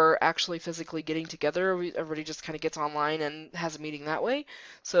or actually physically getting together. Everybody just kind of gets online and has a meeting that way.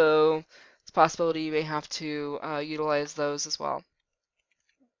 So it's a possibility you may have to utilize those as well.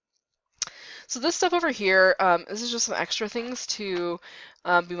 So this stuff over here, this is just some extra things to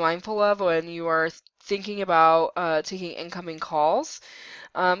be mindful of when you are thinking about taking incoming calls.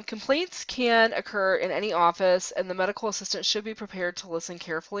 Complaints can occur in any office, and the medical assistant should be prepared to listen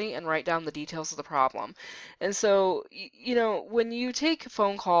carefully and write down the details of the problem. And so, you know, when you take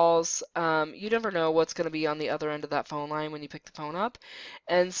phone calls, you never know what's going to be on the other end of that phone line when you pick the phone up.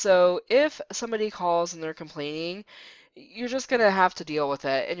 And so, if somebody calls and they're complaining, you're just going to have to deal with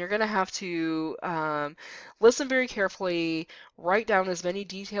it, and you're going to have to listen very carefully, write down as many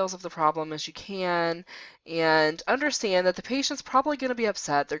details of the problem as you can, and understand that the patient's probably going to be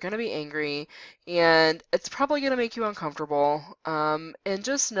upset, they're going to be angry, and it's probably going to make you uncomfortable. And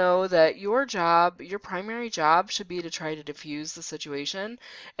just know that your job, your primary job, should be to try to diffuse the situation.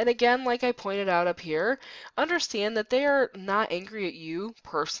 And again, like I pointed out up here, understand that they are not angry at you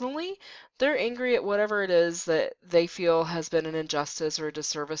personally. They're angry at whatever it is that they feel has been an injustice or a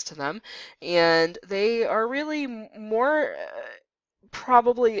disservice to them, and they are really more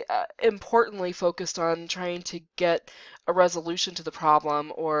probably importantly focused on trying to get a resolution to the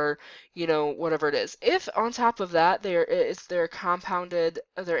problem, or you know, whatever it is. If on top of that they're compounded,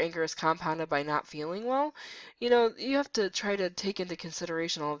 their anger is compounded by not feeling well, you know, you have to try to take into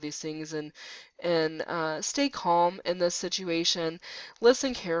consideration all of these things, and stay calm in this situation,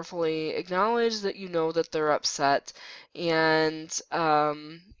 listen carefully, acknowledge that you know that they're upset, and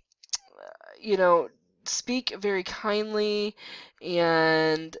you know, speak very kindly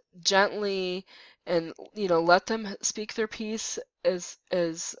and gently, and you know, let them speak their piece as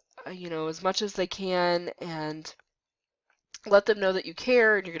you know, as much as they can, and let them know that you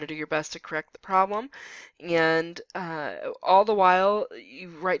care and you're going to do your best to correct the problem. And all the while, you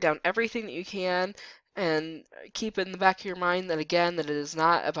write down everything that you can, and keep in the back of your mind that again, that it is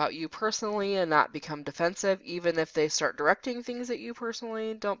not about you personally, and not become defensive. Even if they start directing things at you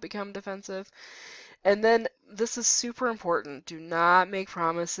personally, don't become defensive. And then this is super important. Do not make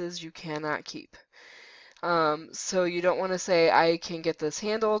promises you cannot keep. So you don't want to say, I can get this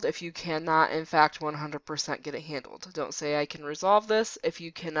handled if you cannot, in fact, 100% get it handled. Don't say, I can resolve this if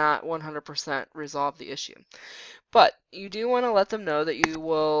you cannot 100% resolve the issue. But you do want to let them know that you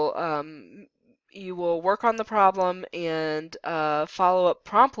will work on the problem and follow up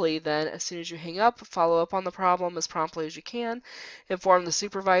promptly. Then, as soon as you hang up, follow up on the problem as promptly as you can. Inform the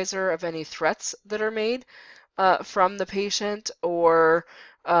supervisor of any threats that are made from the patient, or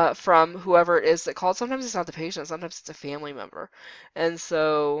from whoever it is that called. Sometimes it's not the patient, sometimes it's a family member. And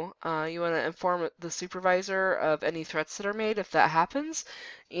so you want to inform the supervisor of any threats that are made if that happens,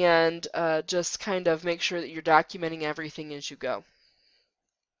 and just kind of make sure that you're documenting everything as you go.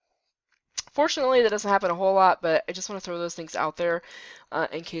 Fortunately, that doesn't happen a whole lot, but I just want to throw those things out there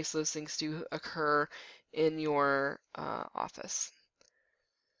in case those things do occur in your office.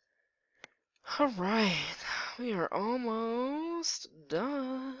 All right, we are almost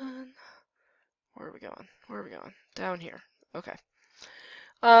done. Where are we going? Where are we going? Down here. Okay.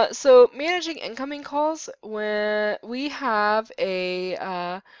 So managing incoming calls, when we have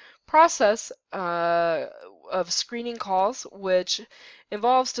a process of screening calls, which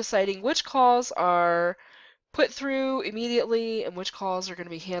involves deciding which calls are put through immediately and which calls are going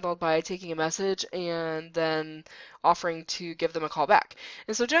to be handled by taking a message and then offering to give them a call back.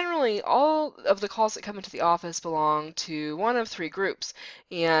 And so generally all of the calls that come into the office belong to one of three groups,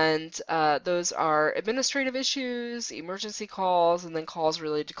 and those are administrative issues, emergency calls, and then calls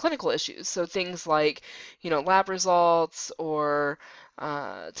related to clinical issues. So things like, you know, lab results, or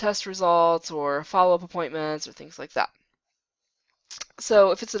test results, or follow-up appointments, or things like that.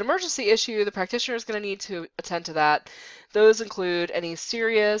 So if it's an emergency issue, the practitioner is going to need to attend to that. Those include any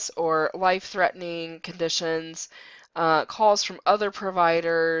serious or life-threatening conditions, calls from other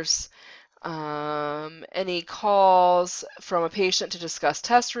providers, any calls from a patient to discuss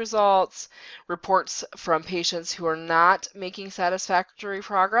test results, reports from patients who are not making satisfactory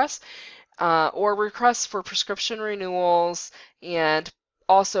progress, or requests for prescription renewals, and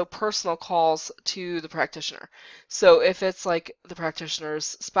also personal calls to the practitioner. So if it's like the practitioner's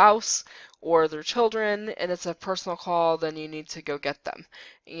spouse or their children and it's a personal call, then you need to go get them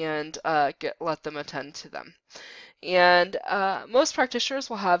and let them attend to them. And most practitioners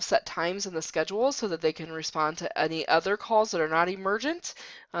will have set times in the schedule so that they can respond to any other calls that are not emergent,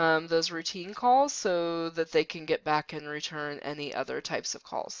 those routine calls, so that they can get back and return any other types of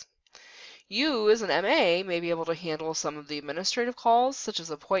calls. You, as an MA, may be able to handle some of the administrative calls, such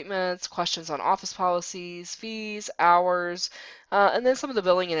as appointments, questions on office policies, fees, hours, and then some of the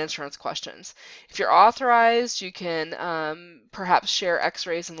billing and insurance questions. If you're authorized, you can perhaps share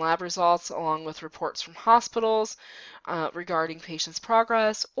x-rays and lab results along with reports from hospitals regarding patient's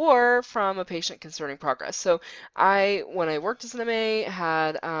progress or from a patient concerning progress. So when I worked as an MA,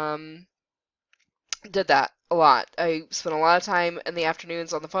 did that a lot. I spent a lot of time in the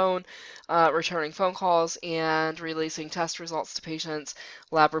afternoons on the phone, returning phone calls and releasing test results to patients,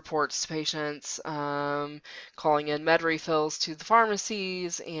 lab reports to patients, calling in med refills to the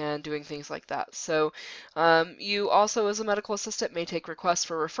pharmacies, and doing things like that. So you also, as a medical assistant, may take requests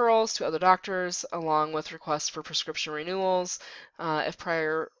for referrals to other doctors, along with requests for prescription renewals if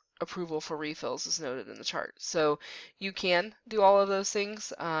prior approval for refills is noted in the chart. So you can do all of those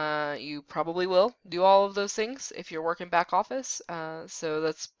things. You probably will do all of those things if you're working back office. So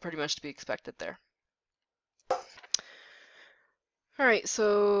that's pretty much to be expected there. All right,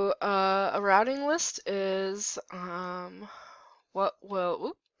 so a routing list is what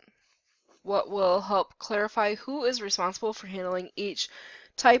will help clarify who is responsible for handling each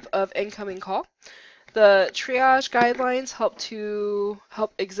type of incoming call. The triage guidelines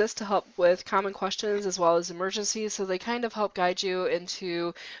exist to help with common questions as well as emergencies, so they kind of help guide you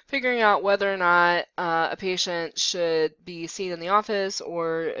into figuring out whether or not a patient should be seen in the office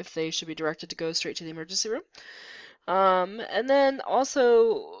or if they should be directed to go straight to the emergency room. And then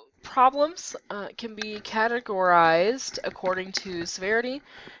also problems can be categorized according to severity,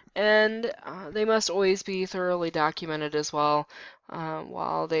 and they must always be thoroughly documented as well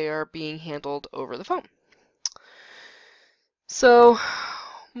while they are being handled over the phone. So,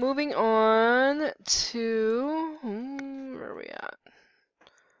 moving on to, where are we at?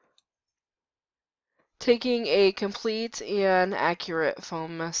 Taking a complete and accurate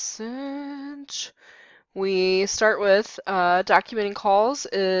phone message. We start with documenting calls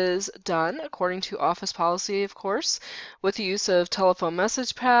is done according to office policy, of course, with the use of telephone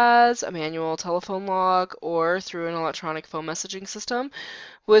message pads, a manual telephone log, or through an electronic phone messaging system.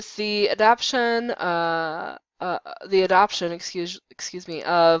 With the adoption, excuse me,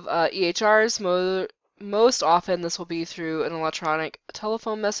 of EHRs, most often this will be through an electronic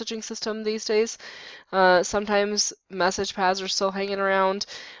telephone messaging system these days. Sometimes message pads are still hanging around,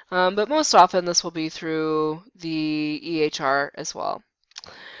 but most often this will be through the EHR as well.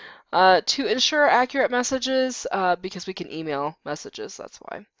 To ensure accurate messages, because we can email messages, that's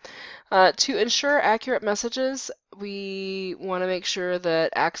why. To ensure accurate messages, we want to make sure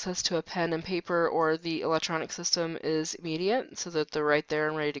that access to a pen and paper or the electronic system is immediate so that they're right there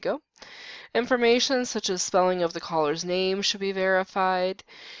and ready to go. Information such as spelling of the caller's name should be verified.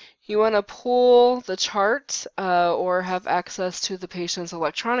 You want to pull the chart or have access to the patient's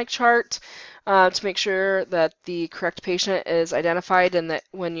electronic chart to make sure that the correct patient is identified and that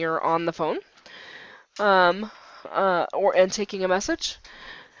when you're on the phone and taking a message.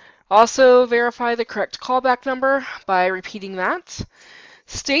 Also verify the correct callback number by repeating that.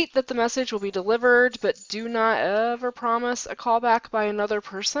 State that the message will be delivered, but do not ever promise a callback by another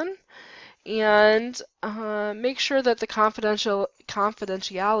person. And make sure that the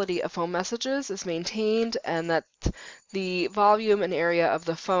confidentiality of phone messages is maintained and that the volume and area of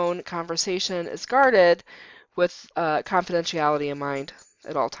the phone conversation is guarded with confidentiality in mind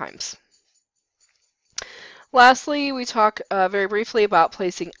at all times. Lastly, we talk very briefly about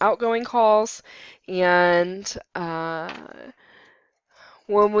placing outgoing calls, and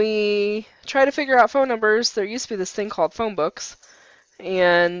when we try to figure out phone numbers, there used to be this thing called phone books,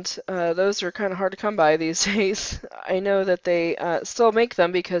 and those are kind of hard to come by these days. I know that they still make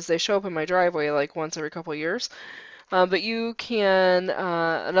them because they show up in my driveway like once every couple of years. But you can,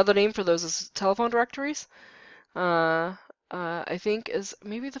 another name for those is telephone directories. I think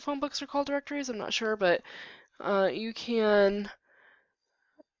maybe the phone books are called directories, I'm not sure, but you can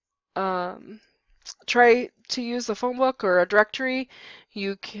try to use a phone book or a directory.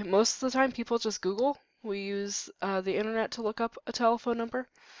 Most of the time people just Google. We use the internet to look up a telephone number.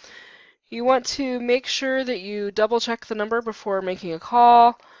 You want to make sure that you double check the number before making a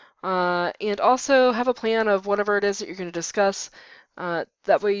call and also have a plan of whatever it is that you're going to discuss.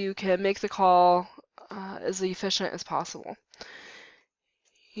 That way you can make the call as efficient as possible.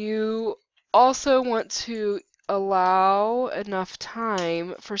 You also want to allow enough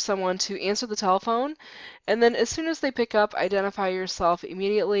time for someone to answer the telephone, and then as soon as they pick up, identify yourself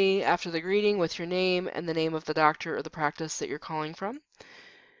immediately after the greeting with your name and the name of the doctor or the practice that you're calling from.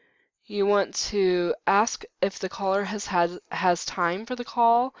 You want to ask if the caller has time for the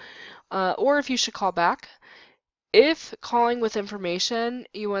call, or if you should call back. If calling with information,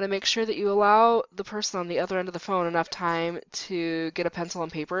 you want to make sure that you allow the person on the other end of the phone enough time to get a pencil and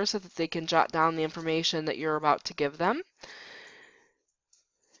paper so that they can jot down the information that you're about to give them.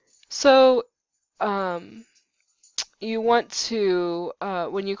 So you want to,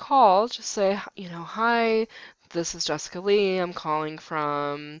 when you call, just say, hi, this is Jessica Lee. I'm calling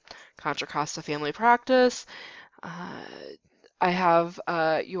from Contra Costa Family Practice. I have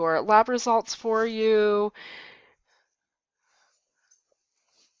your lab results for you.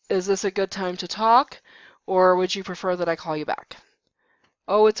 Is this a good time to talk, or would you prefer that I call you back?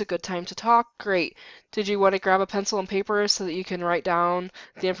 Oh, it's a good time to talk? Great. Did you want to grab a pencil and paper so that you can write down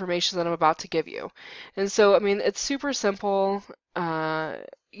the information that I'm about to give you? And so, I mean, it's super simple.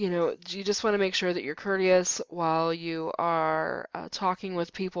 You just want to make sure that you're courteous while you are talking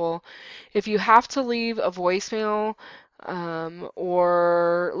with people. If you have to leave a voicemail,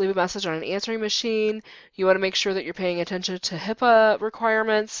 or leave a message on an answering machine, you want to make sure that you're paying attention to HIPAA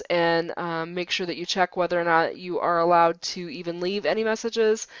requirements and make sure that you check whether or not you are allowed to even leave any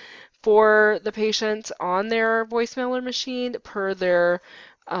messages for the patient on their voicemail or machine per their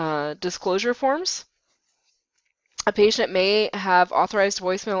disclosure forms. A patient may have authorized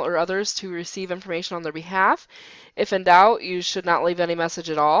voicemail or others to receive information on their behalf. If in doubt, you should not leave any message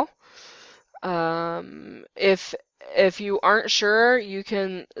at all. If you aren't sure, you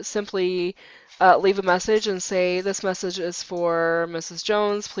can simply leave a message and say, this message is for Mrs.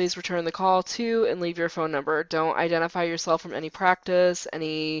 Jones. Please return the call to and leave your phone number. Don't identify yourself from any practice,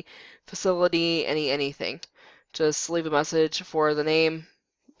 any facility, anything. Just leave a message for the name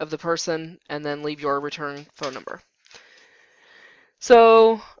of the person and then leave your return phone number.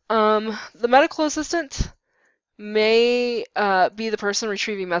 So the medical assistant may be the person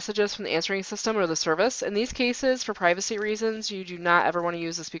retrieving messages from the answering system or the service. In these cases, for privacy reasons, you do not ever want to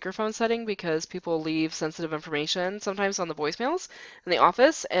use the speakerphone setting because people leave sensitive information sometimes on the voicemails in the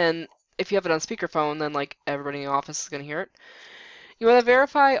office, and if you have it on speakerphone, then like everybody in the office is going to hear it. You want to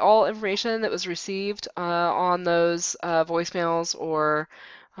verify all information that was received on those voicemails or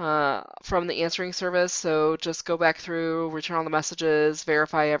from the answering service. So just go back through, return all the messages,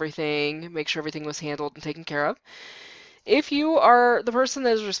 verify everything, make sure everything was handled and taken care of. If you are the person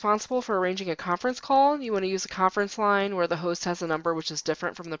that is responsible for arranging a conference call, you want to use a conference line where the host has a number which is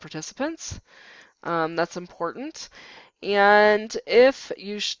different from the participants. That's important. And if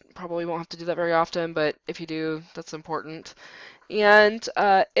you probably won't have to do that very often, but if you do, that's important. And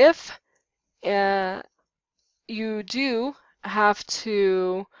if you do have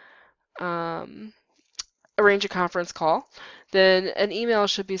to arrange a conference call, then an email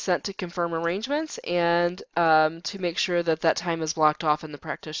should be sent to confirm arrangements and to make sure that that time is blocked off in the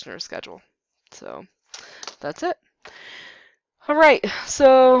practitioner's schedule. So that's it. All right,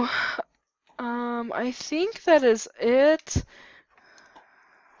 so I think that is it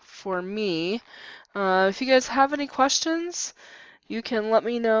for me. If you guys have any questions, you can let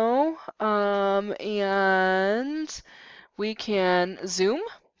me know, and we can Zoom,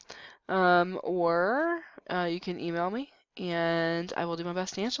 or you can email me, and I will do my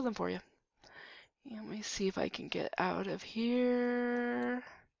best to answer them for you. Let me see if I can get out of here.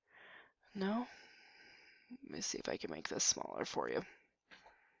 No? Let me see if I can make this smaller for you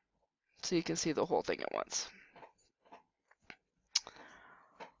so you can see the whole thing at once.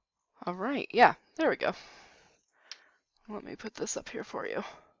 All right, yeah, there we go. Let me put this up here for you.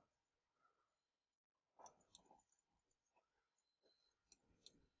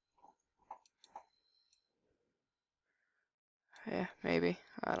 Yeah, maybe.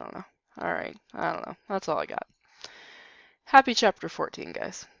 I don't know. All right, I don't know. That's all I got. Happy chapter 14,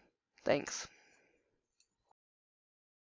 guys. Thanks.